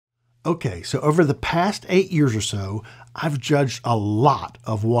Okay, so over the past 8 years or so, I've judged a lot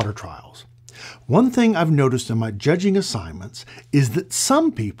of water trials. One thing I've noticed in my judging assignments is that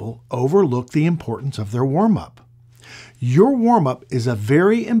some people overlook the importance of their warm-up. Your warm-up is a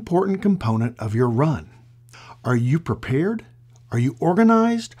very important component of your run. Are you prepared? Are you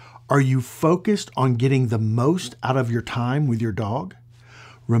organized? Are you focused on getting the most out of your time with your dog?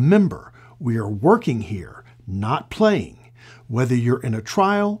 Remember, we are working here, not playing. Whether you're in a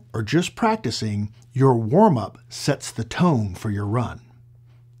trial or just practicing, your warm-up sets the tone for your run.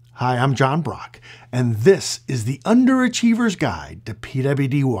 Hi, I'm John Brock, and this is the Underachiever's Guide to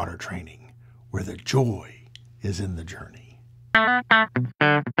PWD Water Training, where the joy is in the journey.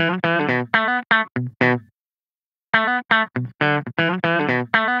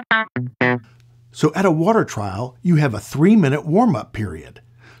 So at a water trial, you have a 3-minute warm-up period.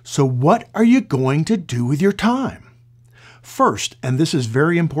 So what are you going to do with your time? First, and this is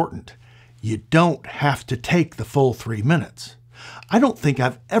very important, you don't have to take the full 3 minutes. I don't think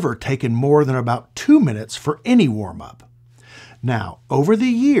I've ever taken more than about 2 minutes for any warm-up. Now, over the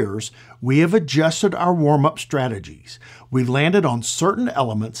years, we have adjusted our warm-up strategies. We landed on certain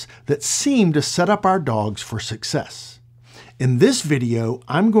elements that seem to set up our dogs for success. In this video,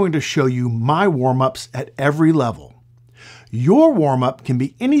 I'm going to show you my warm-ups at every level. Your warm-up can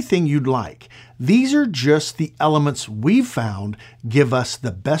be anything you'd like. These are just the elements we've found give us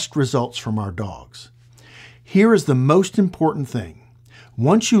the best results from our dogs. Here is the most important thing.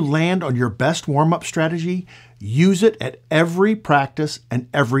 Once you land on your best warm-up strategy, use it at every practice and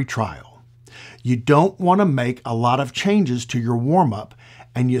every trial. You don't want to make a lot of changes to your warm-up,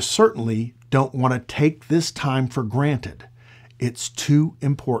 and you certainly don't want to take this time for granted. It's too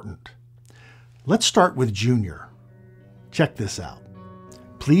important. Let's start with Junior. Check this out.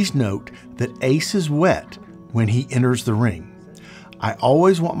 Please note that Ace is wet when he enters the ring. I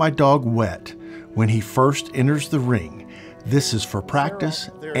always want my dog wet when he first enters the ring. This is for practice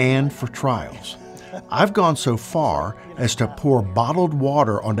and for trials. I've gone so far as to pour bottled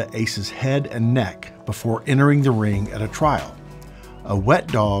water onto Ace's head and neck before entering the ring at a trial. A wet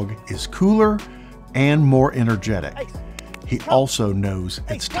dog is cooler and more energetic. He also knows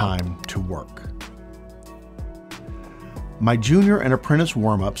it's time to work. My junior and apprentice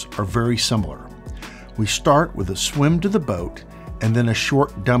warm-ups are very similar. We start with a swim to the boat and then a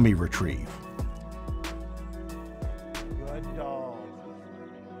short dummy retrieve. Good dog.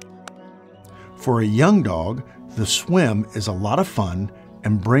 For a young dog, the swim is a lot of fun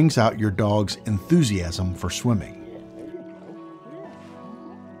and brings out your dog's enthusiasm for swimming.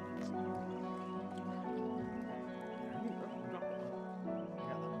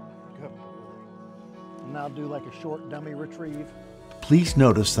 Now do like a short dummy retrieve. Please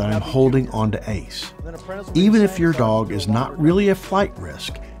notice that I'm holding on to Ace. Even if your dog is not really a flight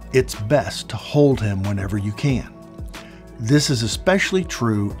risk, it's best to hold him whenever you can. This is especially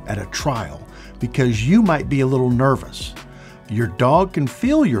true at a trial because you might be a little nervous. Your dog can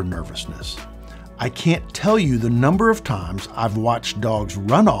feel your nervousness. I can't tell you the number of times I've watched dogs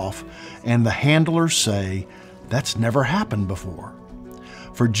run off and the handlers say, "That's never happened before."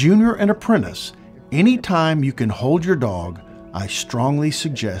 For junior and apprentice, anytime you can hold your dog, I strongly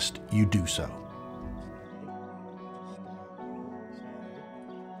suggest you do so.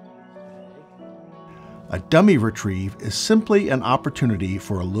 A dummy retrieve is simply an opportunity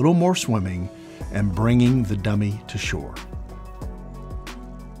for a little more swimming and bringing the dummy to shore.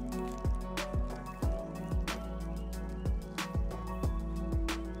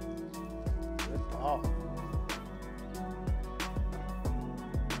 Good dog.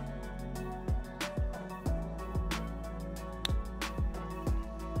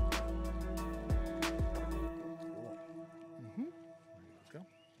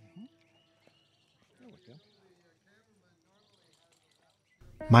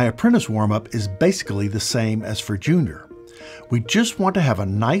 My apprentice warm-up is basically the same as for junior. We just want to have a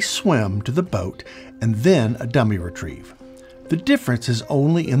nice swim to the boat and then a dummy retrieve. The difference is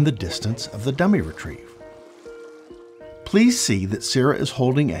only in the distance of the dummy retrieve. Please see that Sarah is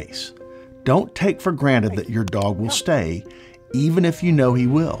holding Ace. Don't take for granted that your dog will stay, even if you know he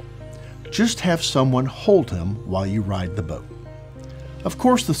will. Just have someone hold him while you ride the boat. Of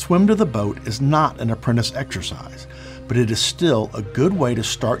course, the swim to the boat is not an apprentice exercise, but it is still a good way to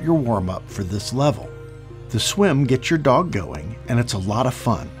start your warm-up for this level. The swim gets your dog going, and it's a lot of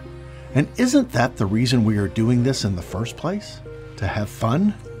fun. And isn't that the reason we are doing this in the first place? To have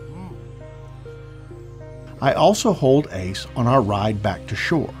fun? I also hold Ace on our ride back to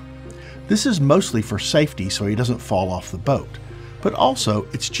shore. This is mostly for safety so he doesn't fall off the boat, but also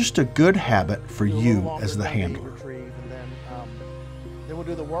it's just a good habit for you as the handler. Then we'll do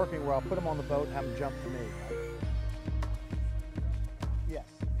do the working where I'll put them on the boat and have them jump to me. Right? Yes.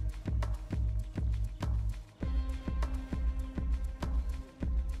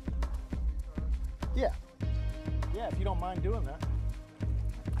 Yeah. Yeah, if you don't mind doing that. Come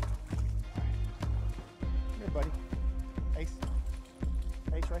here, buddy. Ace.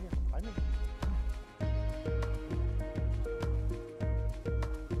 Ace right here. Right me.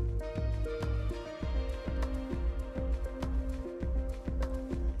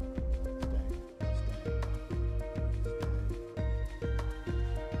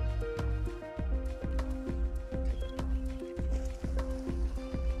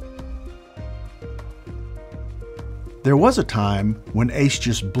 There was a time when Ace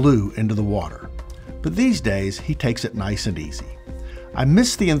just blew into the water, but these days he takes it nice and easy. I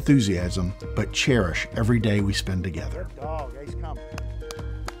miss the enthusiasm, but cherish every day we spend together. Good dog, Ace, come.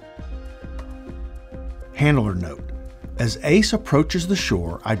 Handler note: as Ace approaches the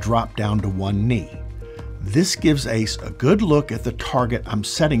shore, I drop down to one knee. This gives Ace a good look at the target I'm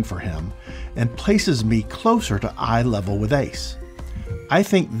setting for him and places me closer to eye level with Ace. I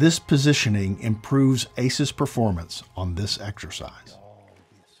think this positioning improves Ace's performance on this exercise. Oh,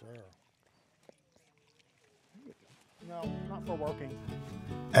 yes, sir. No, not for working.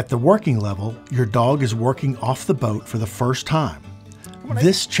 At the working level, your dog is working off the boat for the first time.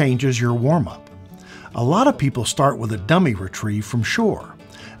 This changes your warm-up. A lot of people start with a dummy retrieve from shore,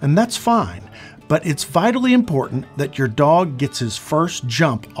 and that's fine, but it's vitally important that your dog gets his first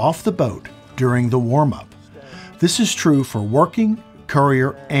jump off the boat during the warm-up. This is true for working,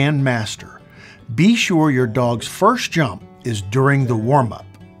 courier, and master. Be sure your dog's first jump is during the warm-up.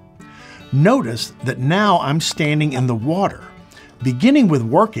 Notice that now I'm standing in the water. Beginning with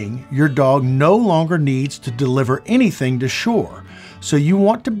working, your dog no longer needs to deliver anything to shore, so you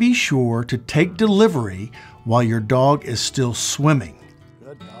want to be sure to take delivery while your dog is still swimming.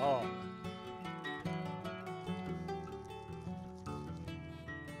 Good dog.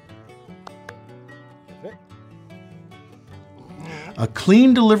 A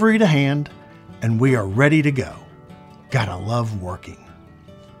clean delivery to hand, and we are ready to go. Gotta love working.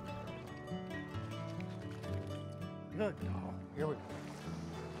 Good dog. Here we go.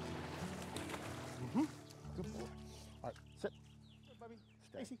 Good boy. All right, sit. Good, baby.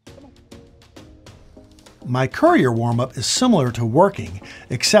 Stacy, come on. My courier warm-up is similar to working,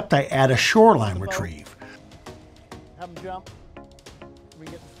 except I add a shoreline retrieve. Have them jump. We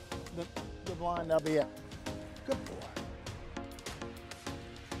get the line, that'll be it. Good boy.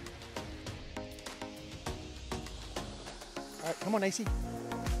 All right, come on, AC. Here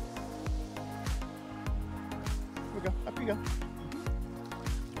we go. Up you go.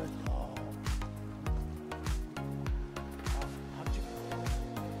 Good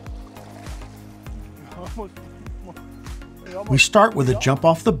dog. We start with a jump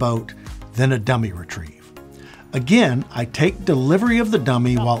off the boat, then a dummy retrieve. Again, I take delivery of the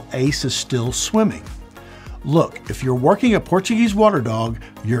dummy while Ace is still swimming. Look, if you're working a Portuguese water dog,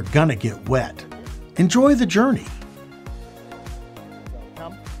 you're gonna get wet. Enjoy the journey.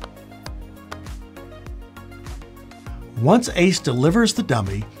 Once Ace delivers the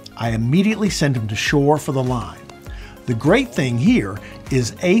dummy, I immediately send him to shore for the line. The great thing here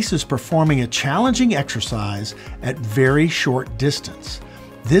is Ace is performing a challenging exercise at very short distance.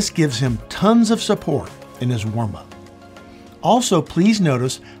 This gives him tons of support in his warm-up. Also, please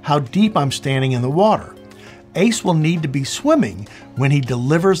notice how deep I'm standing in the water. Ace will need to be swimming when he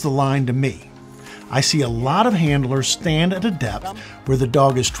delivers the line to me. I see a lot of handlers stand at a depth where the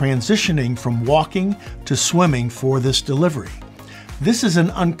dog is transitioning from walking to swimming for this delivery. This is an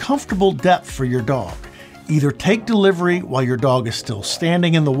uncomfortable depth for your dog. Either take delivery while your dog is still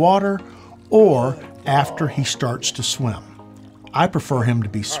standing in the water or after he starts to swim. I prefer him to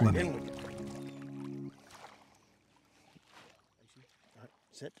be swimming.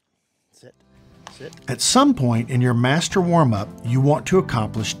 Sit, sit, sit. At some point in your master warm-up, you want to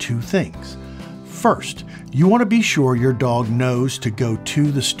accomplish two things. First, you want to be sure your dog knows to go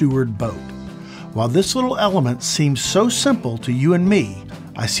to the steward boat. While this little element seems so simple to you and me,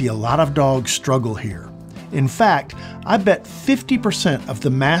 I see a lot of dogs struggle here. In fact, I bet 50% of the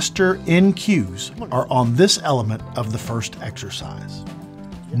master NQs are on this element of the first exercise.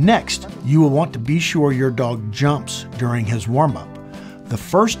 Next, you will want to be sure your dog jumps during his warm-up. The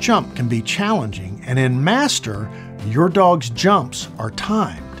first jump can be challenging, and in master, your dog's jumps are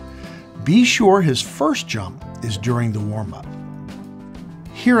timed. Be sure his first jump is during the warm-up.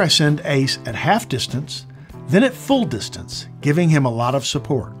 Here I send Ace at half distance, then at full distance, giving him a lot of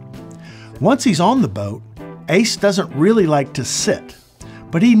support. Once he's on the boat, Ace doesn't really like to sit,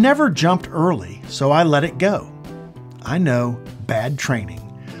 but he never jumped early, so I let it go. I know, bad training.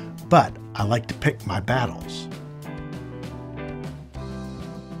 but I like to pick my battles.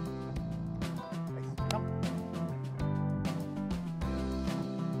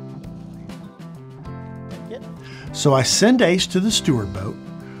 So I send Ace to the steward boat,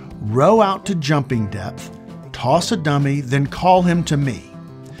 row out to jumping depth, toss a dummy, then call him to me.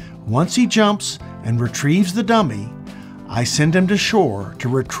 Once he jumps and retrieves the dummy, I send him to shore to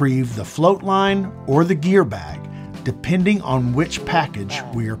retrieve the float line or the gear bag, depending on which package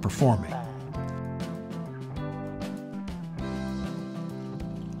we are performing.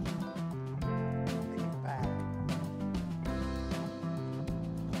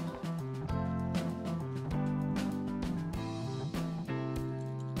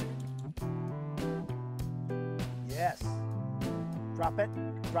 Yes. Drop it,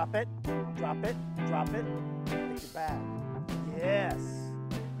 drop it, drop it, drop it. Take it back. Yes.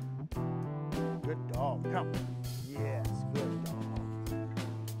 Good dog. Come. Yes, good dog.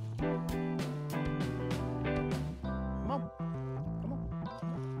 Come on. Come on.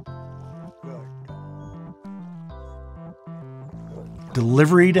 Good dog. Good.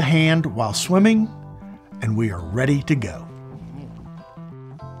 Delivery to hand while swimming, and we are ready to go.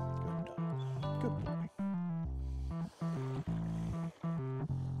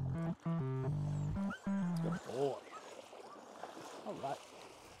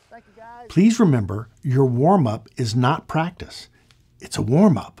 Please remember, your warm-up is not practice. It's a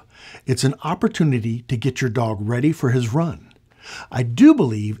warm-up. It's an opportunity to get your dog ready for his run. I do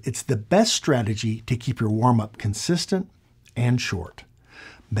believe it's the best strategy to keep your warm-up consistent and short.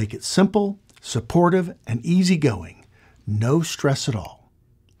 Make it simple, supportive, and easygoing. No stress at all.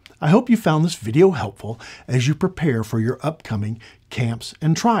 I hope you found this video helpful as you prepare for your upcoming camps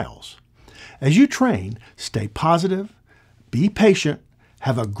and trials. As you train, stay positive, be patient,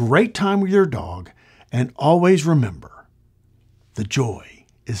 have a great time with your dog, and always remember, the joy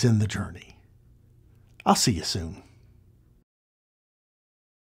is in the journey. I'll see you soon.